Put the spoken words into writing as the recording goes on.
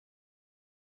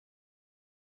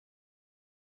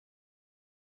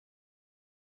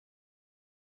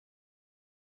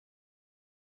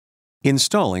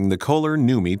Installing the Kohler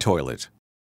Numi toilet.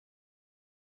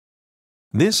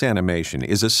 This animation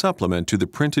is a supplement to the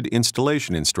printed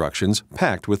installation instructions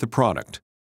packed with the product.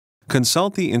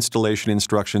 Consult the installation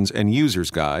instructions and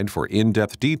user's guide for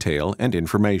in-depth detail and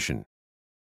information.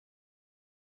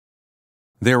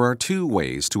 There are two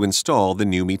ways to install the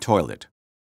Numi toilet.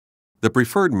 The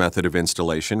preferred method of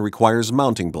installation requires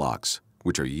mounting blocks,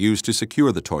 which are used to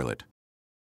secure the toilet.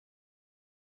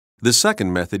 The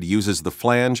second method uses the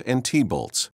flange and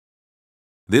T-bolts.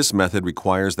 This method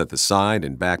requires that the side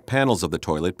and back panels of the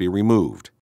toilet be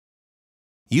removed.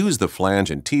 Use the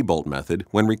flange and T-bolt method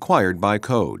when required by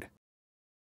code.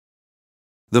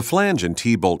 The flange and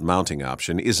T-bolt mounting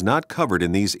option is not covered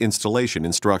in these installation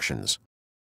instructions.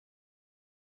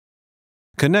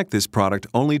 Connect this product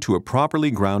only to a properly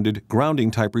grounded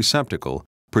grounding-type receptacle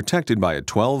protected by a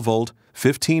 12-volt,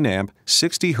 15-amp,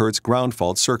 60 Hz ground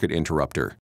fault circuit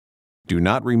interrupter. Do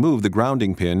not remove the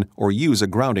grounding pin or use a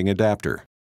grounding adapter.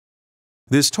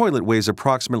 This toilet weighs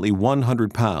approximately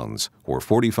 100 pounds, or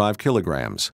 45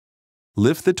 kilograms.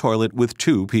 Lift the toilet with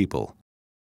 2 people.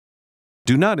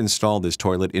 Do not install this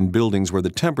toilet in buildings where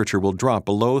the temperature will drop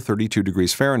below 32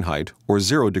 degrees Fahrenheit or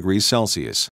 0 degrees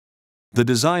Celsius. The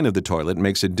design of the toilet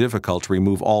makes it difficult to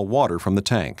remove all water from the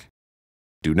tank.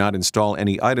 Do not install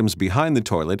any items behind the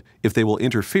toilet if they will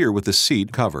interfere with the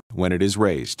seat cover when it is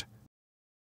raised.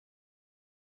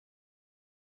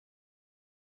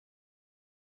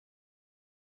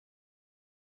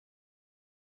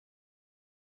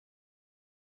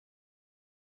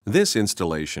 This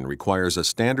installation requires a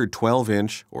standard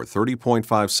 12-inch or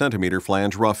 30.5 centimeter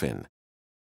flange rough-in.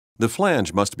 The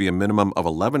flange must be a minimum of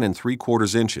 11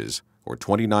 3/4 inches or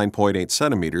 29.8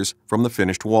 centimeters from the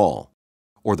finished wall,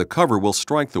 or the cover will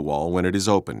strike the wall when it is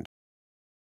opened.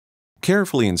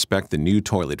 Carefully inspect the new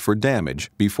toilet for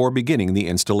damage before beginning the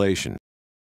installation.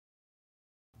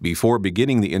 Before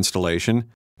beginning the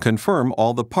installation, confirm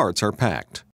all the parts are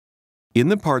packed. In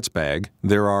the parts bag,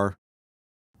 there are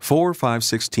 4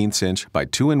 5/16 inch by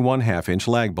 2 1/2 inch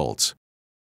lag bolts,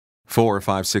 4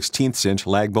 5/16 inch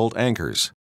lag bolt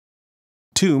anchors,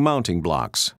 2 mounting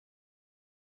blocks,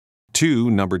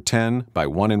 2 number 10 by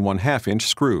 1 1/2 inch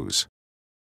screws,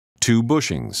 2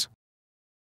 bushings,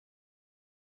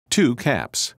 2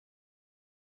 caps.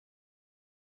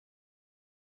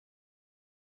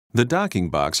 The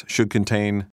docking box should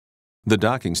contain the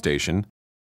docking station,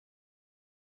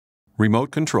 remote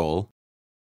control,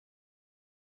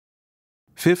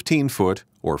 15-foot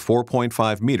or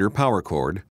 4.5 meter power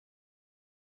cord,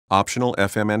 optional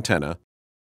FM antenna,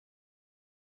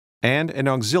 and an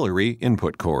auxiliary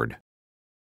input cord.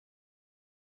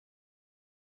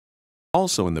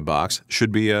 Also in the box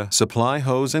should be a supply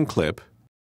hose and clip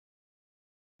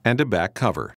and a back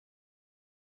cover.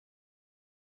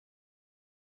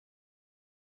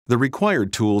 The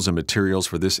required tools and materials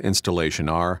for this installation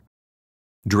are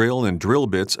drill and drill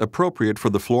bits appropriate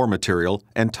for the floor material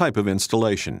and type of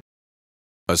installation,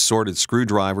 assorted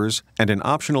screwdrivers and an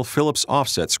optional Phillips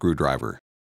offset screwdriver,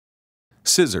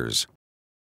 scissors,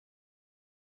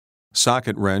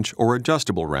 socket wrench or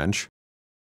adjustable wrench,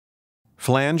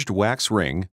 flanged wax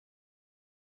ring,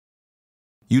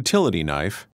 utility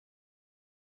knife,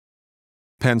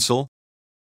 pencil,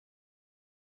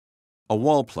 a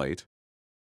wall plate,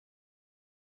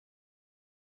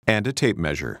 and a tape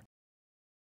measure.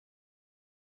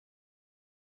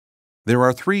 There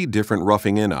are 3 different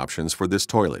roughing-in options for this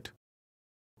toilet.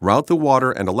 Route the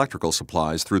water and electrical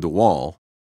supplies through the wall,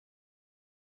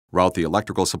 route the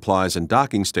electrical supplies and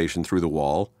docking station through the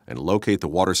wall and locate the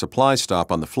water supply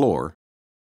stop on the floor,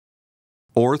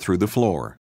 or through the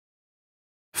floor.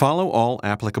 Follow all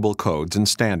applicable codes and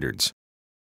standards.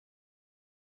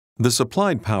 The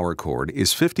supplied power cord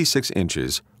is 56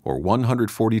 inches or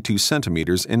 142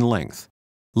 centimeters in length.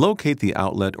 Locate the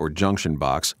outlet or junction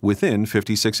box within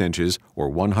 56 inches or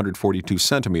 142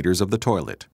 centimeters of the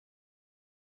toilet.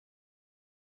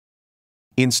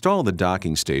 Install the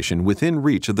docking station within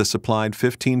reach of the supplied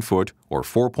 15-foot or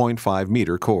 4.5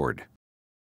 meter cord.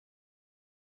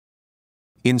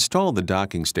 Install the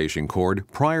docking station cord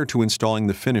prior to installing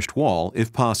the finished wall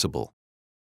if possible.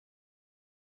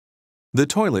 The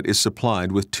toilet is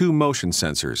supplied with 2 motion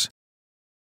sensors.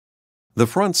 The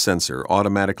front sensor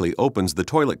automatically opens the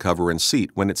toilet cover and seat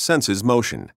when it senses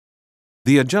motion.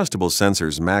 The adjustable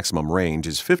sensor's maximum range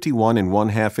is 51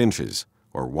 1/2 inches,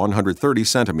 or 130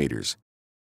 centimeters.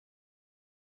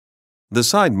 The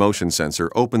side motion sensor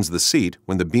opens the seat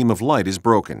when the beam of light is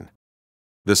broken.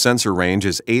 The sensor range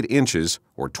is 8 inches,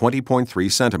 or 20.3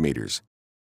 centimeters.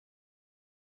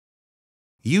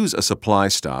 Use a supply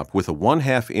stop with a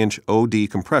 1/2 inch OD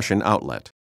compression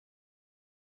outlet.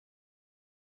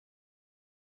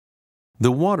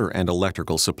 The water and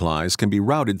electrical supplies can be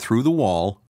routed through the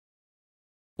wall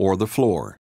or the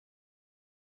floor.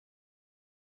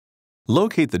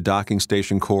 Locate the docking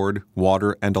station cord,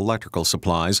 water, and electrical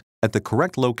supplies at the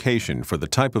correct location for the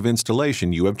type of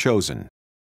installation you have chosen.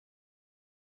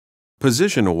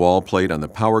 Position a wall plate on the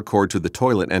power cord to the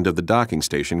toilet end of the docking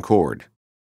station cord.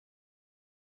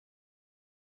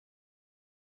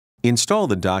 Install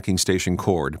the docking station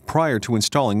cord prior to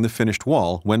installing the finished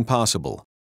wall when possible.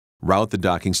 Route the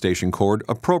docking station cord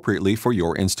appropriately for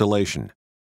your installation.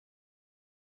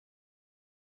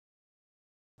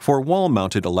 For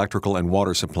wall-mounted electrical and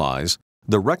water supplies,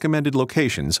 the recommended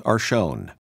locations are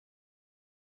shown.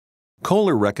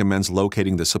 Kohler recommends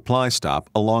locating the supply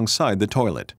stop alongside the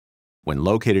toilet. When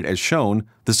located as shown,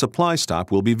 the supply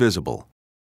stop will be visible.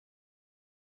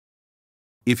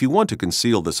 If you want to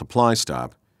conceal the supply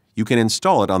stop, you can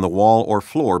install it on the wall or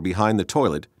floor behind the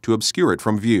toilet to obscure it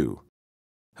from view.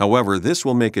 However, this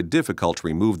will make it difficult to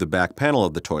remove the back panel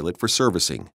of the toilet for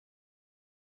servicing.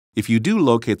 If you do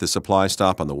locate the supply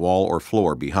stop on the wall or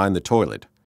floor behind the toilet,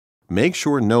 make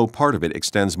sure no part of it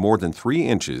extends more than 3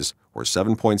 inches or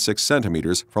 7.6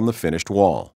 centimeters from the finished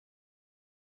wall.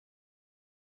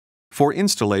 For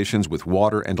installations with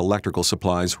water and electrical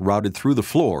supplies routed through the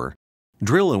floor,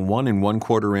 drill a 1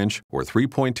 1/4 inch or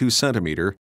 3.2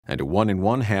 centimeter and a 1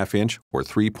 1/2 inch or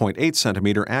 3.8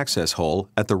 centimeter access hole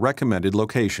at the recommended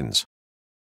locations.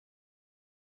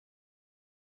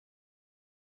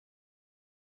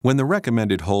 When the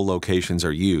recommended hole locations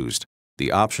are used,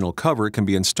 the optional cover can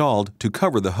be installed to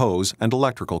cover the hose and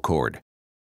electrical cord.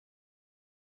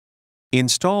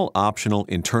 Install optional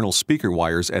internal speaker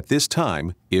wires at this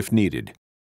time if needed.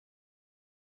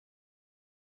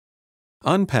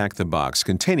 Unpack the box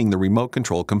containing the remote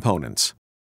control components.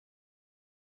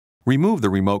 Remove the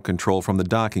remote control from the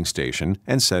docking station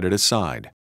and set it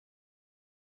aside.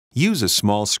 Use a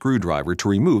small screwdriver to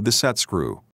remove the set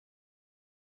screw.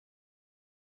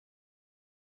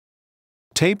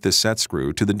 Tape the set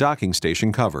screw to the docking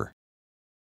station cover.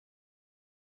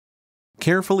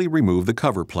 Carefully remove the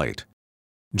cover plate.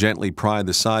 Gently pry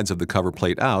the sides of the cover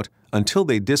plate out until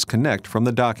they disconnect from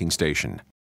the docking station.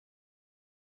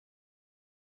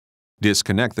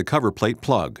 Disconnect the cover plate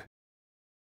plug.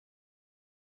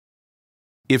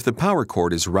 If the power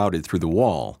cord is routed through the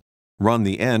wall, run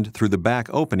the end through the back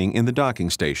opening in the docking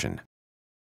station.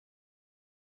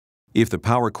 If the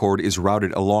power cord is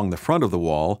routed along the front of the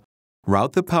wall,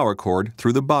 route the power cord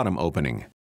through the bottom opening.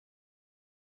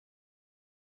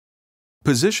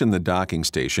 Position the docking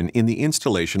station in the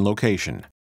installation location.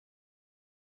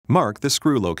 Mark the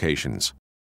screw locations.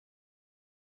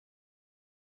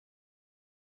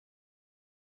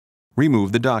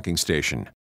 Remove the docking station.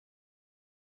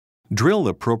 Drill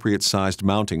appropriate sized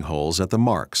mounting holes at the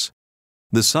marks.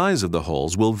 The size of the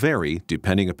holes will vary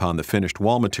depending upon the finished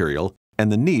wall material and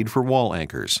the need for wall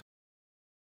anchors.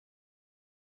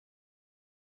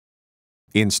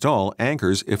 Install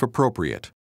anchors if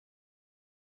appropriate.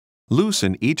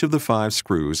 Loosen each of the 5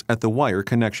 screws at the wire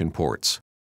connection ports.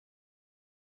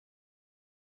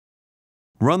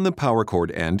 Run the power cord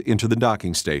end into the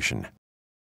docking station.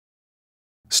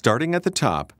 Starting at the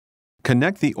top,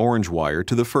 connect the orange wire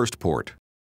to the first port.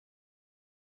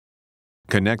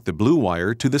 Connect the blue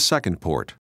wire to the second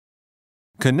port.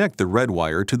 Connect the red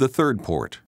wire to the third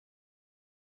port.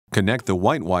 Connect the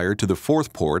white wire to the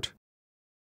fourth port.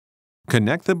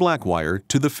 Connect the black wire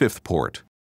to the fifth port.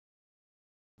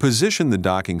 Position the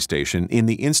docking station in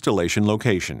the installation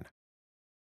location.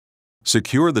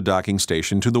 Secure the docking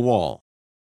station to the wall.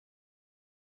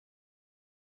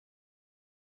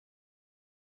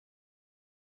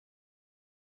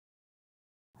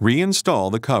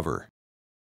 Reinstall the cover.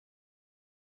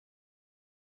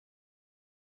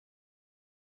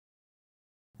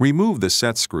 Remove the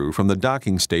set screw from the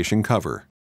docking station cover.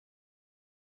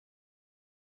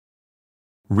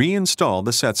 Reinstall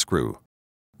the set screw.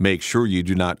 Make sure you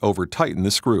do not over-tighten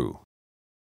the screw.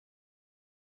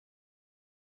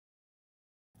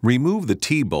 Remove the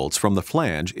T-bolts from the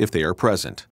flange if they are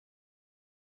present.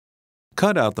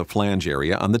 Cut out the flange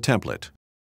area on the template.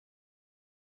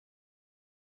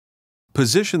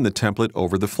 Position the template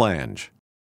over the flange.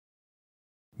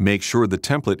 Make sure the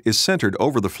template is centered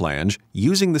over the flange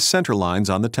using the center lines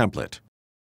on the template.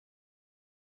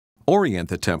 Orient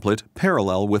the template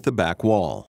parallel with the back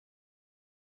wall.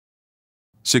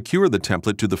 Secure the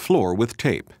template to the floor with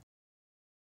tape.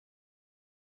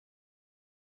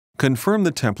 Confirm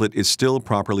the template is still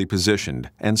properly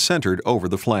positioned and centered over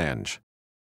the flange.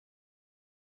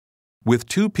 With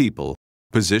 2 people,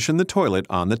 position the toilet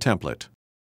on the template.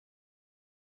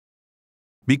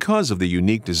 Because of the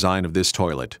unique design of this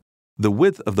toilet, the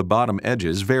width of the bottom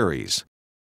edges varies.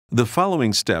 The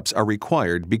following steps are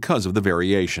required because of the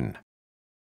variation.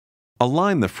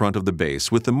 Align the front of the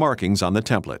base with the markings on the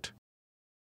template.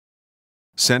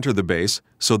 Center the base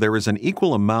so there is an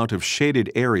equal amount of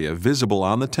shaded area visible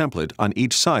on the template on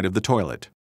each side of the toilet.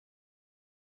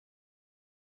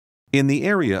 In the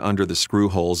area under the screw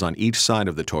holes on each side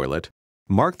of the toilet,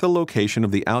 mark the location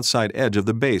of the outside edge of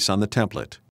the base on the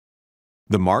template.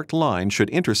 The marked line should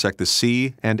intersect the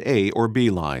C and A or B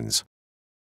lines.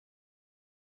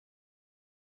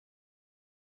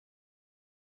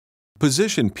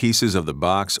 Position pieces of the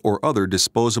box or other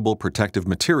disposable protective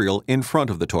material in front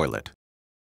of the toilet.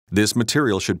 This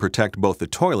material should protect both the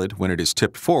toilet when it is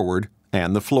tipped forward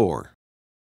and the floor.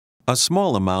 A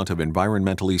small amount of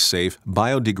environmentally safe,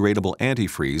 biodegradable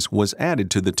antifreeze was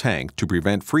added to the tank to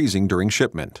prevent freezing during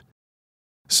shipment.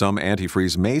 Some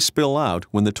antifreeze may spill out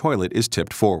when the toilet is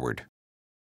tipped forward.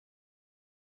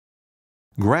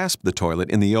 Grasp the toilet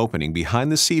in the opening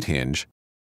behind the seat hinge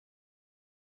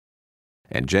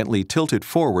and gently tilt it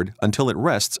forward until it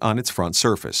rests on its front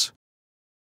surface.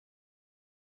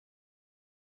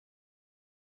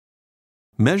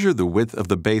 Measure the width of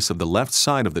the base of the left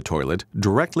side of the toilet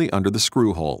directly under the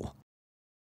screw hole.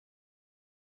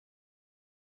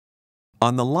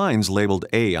 On the lines labeled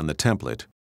A on the template,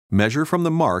 measure from the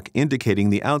mark indicating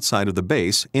the outside of the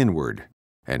base inward,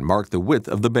 and mark the width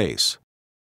of the base.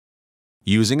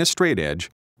 Using a straight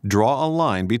edge, draw a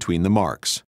line between the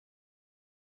marks.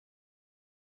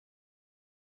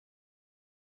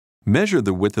 Measure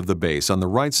the width of the base on the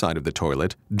right side of the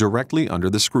toilet directly under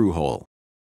the screw hole.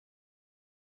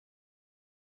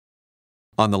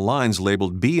 On the lines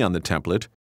labeled B on the template,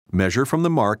 measure from the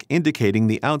mark indicating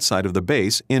the outside of the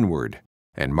base inward,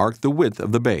 and mark the width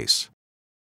of the base.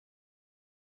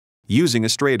 Using a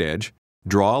straight edge,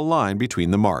 draw a line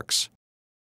between the marks.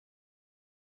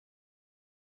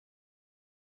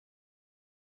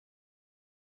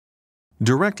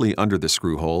 Directly under the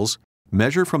screw holes,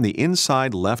 measure from the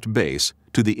inside left base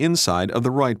to the inside of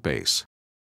the right base.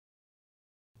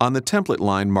 On the template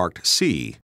line marked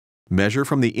C, measure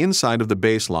from the inside of the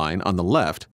baseline on the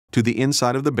left to the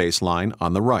inside of the baseline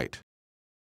on the right.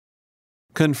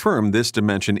 Confirm this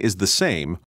dimension is the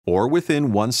same or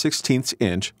within 1/16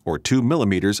 inch or 2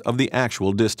 millimeters of the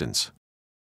actual distance.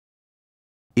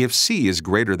 If C is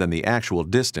greater than the actual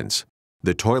distance,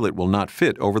 the toilet will not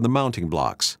fit over the mounting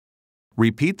blocks.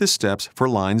 Repeat the steps for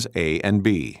lines A and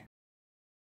B.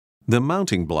 The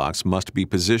mounting blocks must be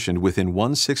positioned within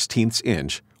 1/16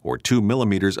 inch or 2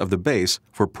 millimeters of the base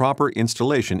for proper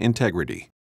installation integrity.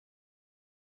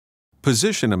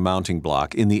 Position a mounting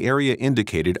block in the area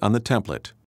indicated on the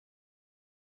template.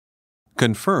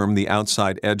 Confirm the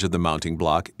outside edge of the mounting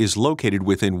block is located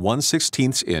within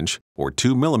 1/16 inch or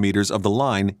 2 millimeters of the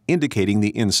line indicating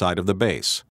the inside of the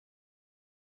base.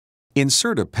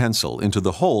 Insert a pencil into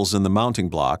the holes in the mounting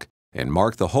block and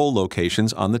mark the hole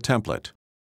locations on the template.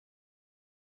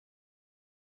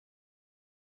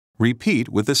 Repeat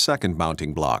with the second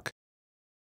mounting block.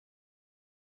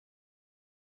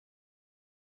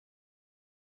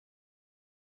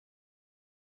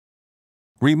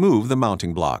 Remove the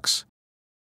mounting blocks.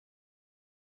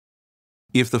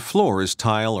 If the floor is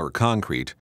tile or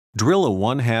concrete, drill a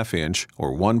 1/2 inch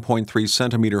or 1.3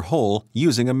 centimeter hole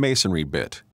using a masonry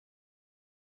bit.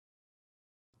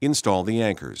 Install the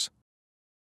anchors.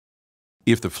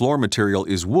 If the floor material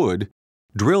is wood,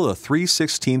 drill a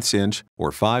 3/16 inch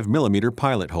or 5 millimeter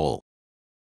pilot hole.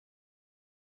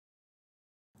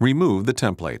 Remove the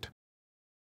template.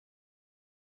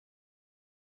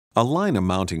 Align a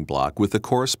mounting block with the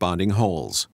corresponding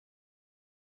holes.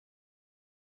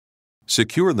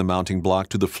 Secure the mounting block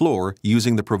to the floor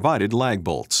using the provided lag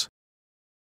bolts.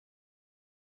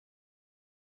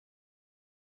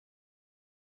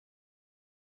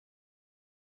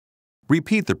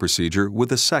 Repeat the procedure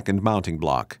with a second mounting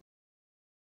block.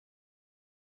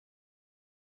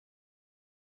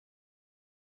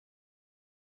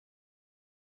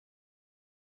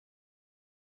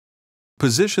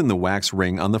 Position the wax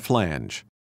ring on the flange.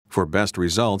 For best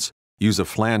results, use a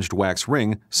flanged wax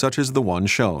ring such as the one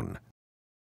shown.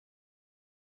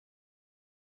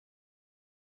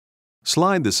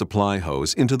 Slide the supply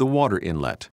hose into the water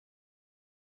inlet.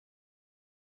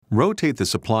 Rotate the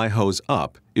supply hose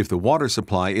up if the water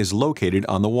supply is located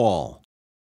on the wall.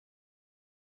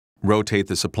 Rotate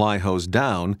the supply hose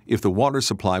down if the water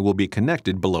supply will be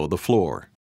connected below the floor.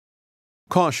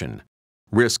 Caution: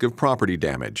 risk of property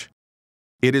damage.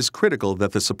 It is critical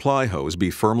that the supply hose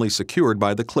be firmly secured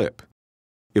by the clip.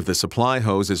 If the supply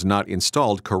hose is not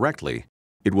installed correctly,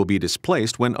 it will be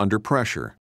displaced when under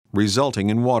pressure, resulting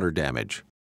in water damage.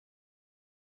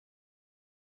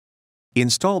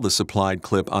 Install the supplied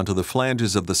clip onto the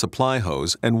flanges of the supply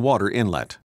hose and water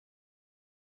inlet.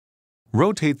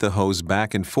 Rotate the hose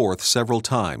back and forth several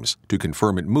times to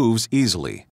confirm it moves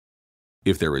easily.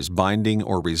 If there is binding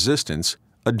or resistance,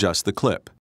 adjust the clip.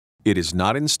 It is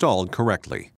not installed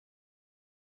correctly.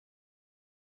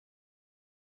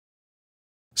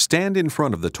 Stand in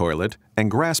front of the toilet and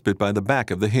grasp it by the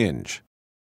back of the hinge.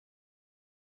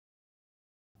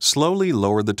 Slowly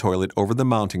lower the toilet over the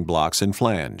mounting blocks and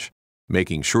flange,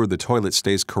 making sure the toilet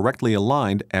stays correctly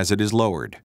aligned as it is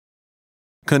lowered.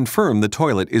 Confirm the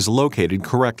toilet is located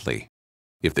correctly.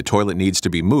 If the toilet needs to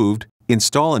be moved,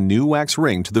 install a new wax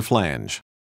ring to the flange.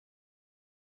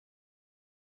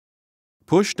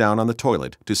 Push down on the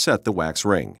toilet to set the wax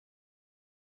ring.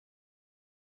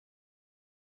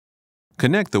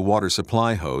 Connect the water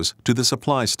supply hose to the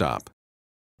supply stop.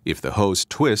 If the hose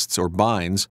twists or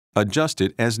binds, adjust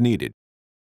it as needed.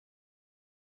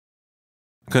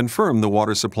 Confirm the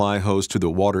water supply hose to the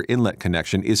water inlet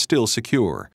connection is still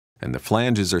secure and the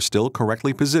flanges are still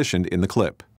correctly positioned in the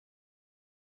clip.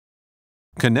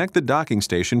 Connect the docking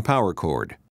station power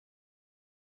cord.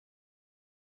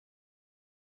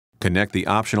 Connect the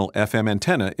optional FM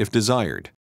antenna if desired.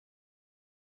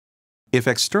 If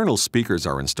external speakers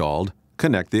are installed,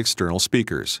 connect the external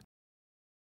speakers.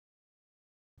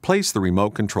 Place the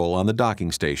remote control on the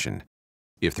docking station.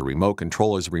 If the remote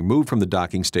control is removed from the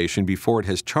docking station before it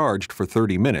has charged for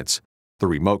 30 minutes, the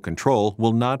remote control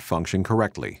will not function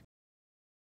correctly.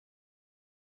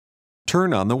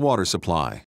 Turn on the water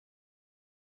supply.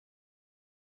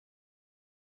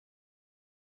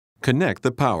 Connect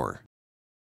the power.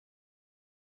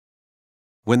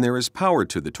 When there is power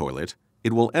to the toilet,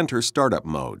 it will enter startup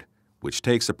mode, which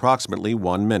takes approximately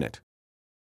 1 minute.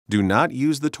 Do not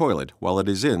use the toilet while it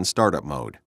is in startup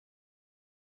mode.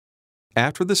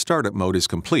 After the startup mode is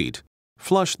complete,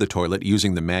 flush the toilet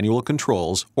using the manual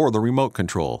controls or the remote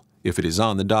control if it is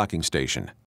on the docking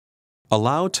station.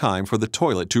 Allow time for the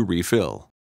toilet to refill.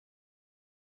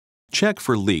 Check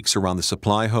for leaks around the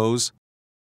supply hose,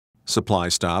 supply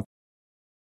stop,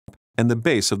 and the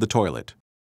base of the toilet.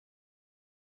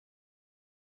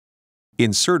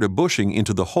 Insert a bushing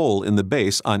into the hole in the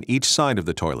base on each side of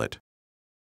the toilet.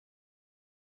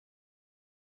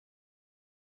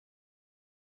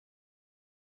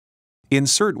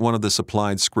 Insert one of the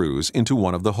supplied screws into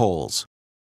one of the holes.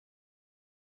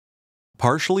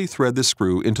 Partially thread the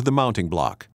screw into the mounting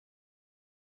block.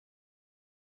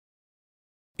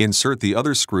 Insert the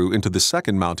other screw into the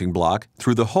second mounting block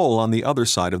through the hole on the other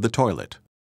side of the toilet.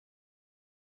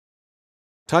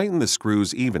 Tighten the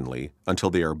screws evenly until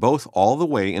they are both all the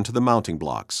way into the mounting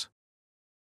blocks.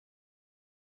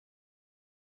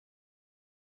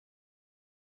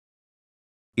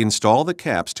 Install the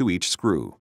caps to each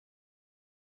screw.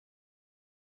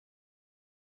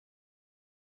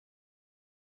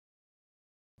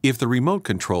 If the remote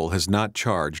control has not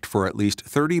charged for at least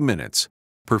 30 minutes,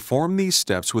 perform these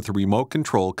steps with the remote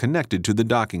control connected to the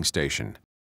docking station.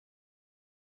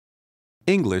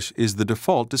 English is the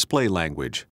default display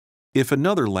language. If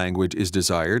another language is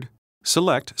desired,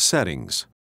 select Settings.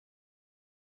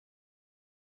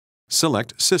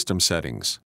 Select System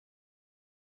Settings.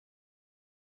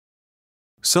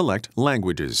 Select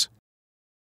Languages.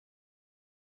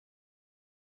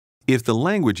 If the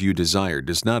language you desire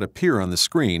does not appear on the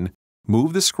screen,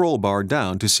 move the scroll bar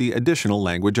down to see additional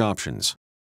language options.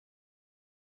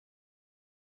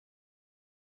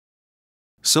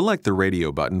 Select the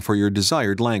radio button for your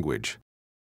desired language.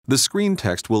 The screen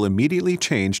text will immediately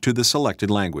change to the selected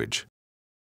language.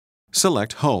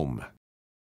 Select Home.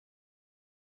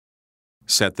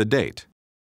 Set the date.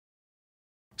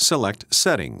 Select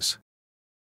Settings.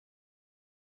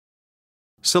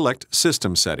 Select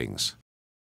System Settings.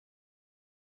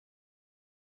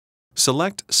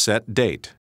 Select Set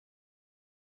Date.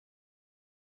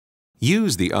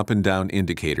 Use the up and down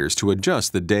indicators to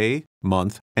adjust the day,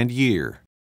 month, and year.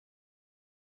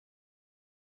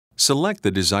 Select the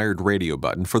desired radio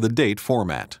button for the date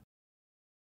format.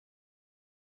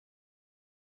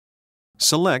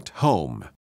 Select Home.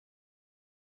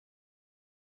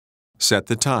 Set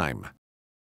the time.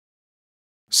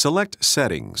 Select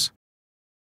Settings.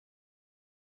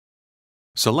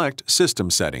 Select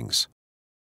System Settings.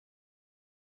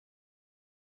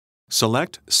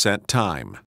 Select Set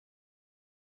Time.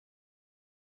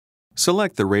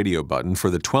 Select the radio button for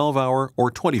the 12-hour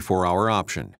or 24-hour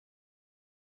option.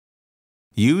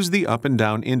 Use the up and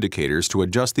down indicators to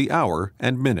adjust the hour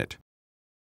and minute.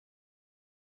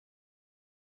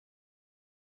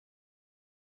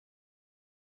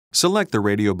 Select the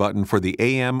radio button for the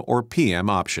AM or PM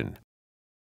option.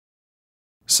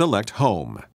 Select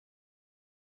Home.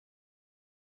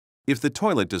 If the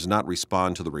toilet does not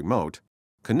respond to the remote,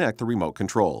 connect the remote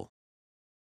control.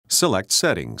 Select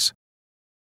Settings.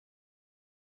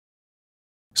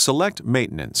 Select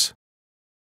Maintenance.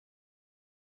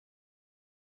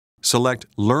 Select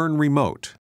Learn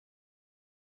Remote.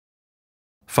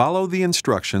 Follow the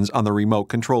instructions on the remote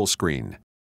control screen.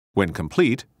 When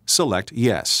complete, select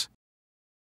Yes.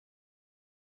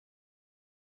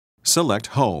 Select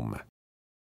Home.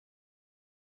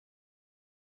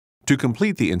 To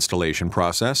complete the installation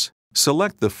process,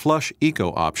 select the Flush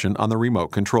Eco option on the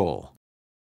remote control.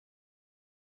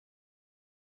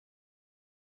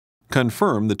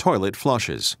 Confirm the toilet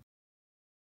flushes.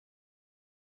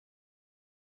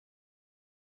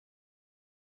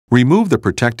 Remove the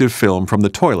protective film from the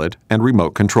toilet and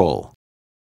remote control.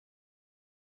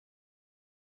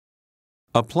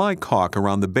 Apply caulk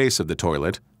around the base of the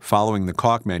toilet, following the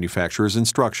caulk manufacturer's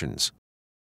instructions.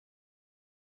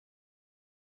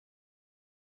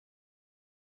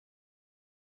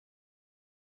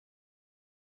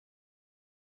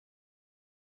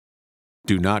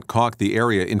 Do not caulk the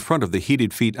area in front of the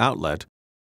heated feet outlet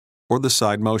or the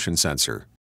side motion sensor.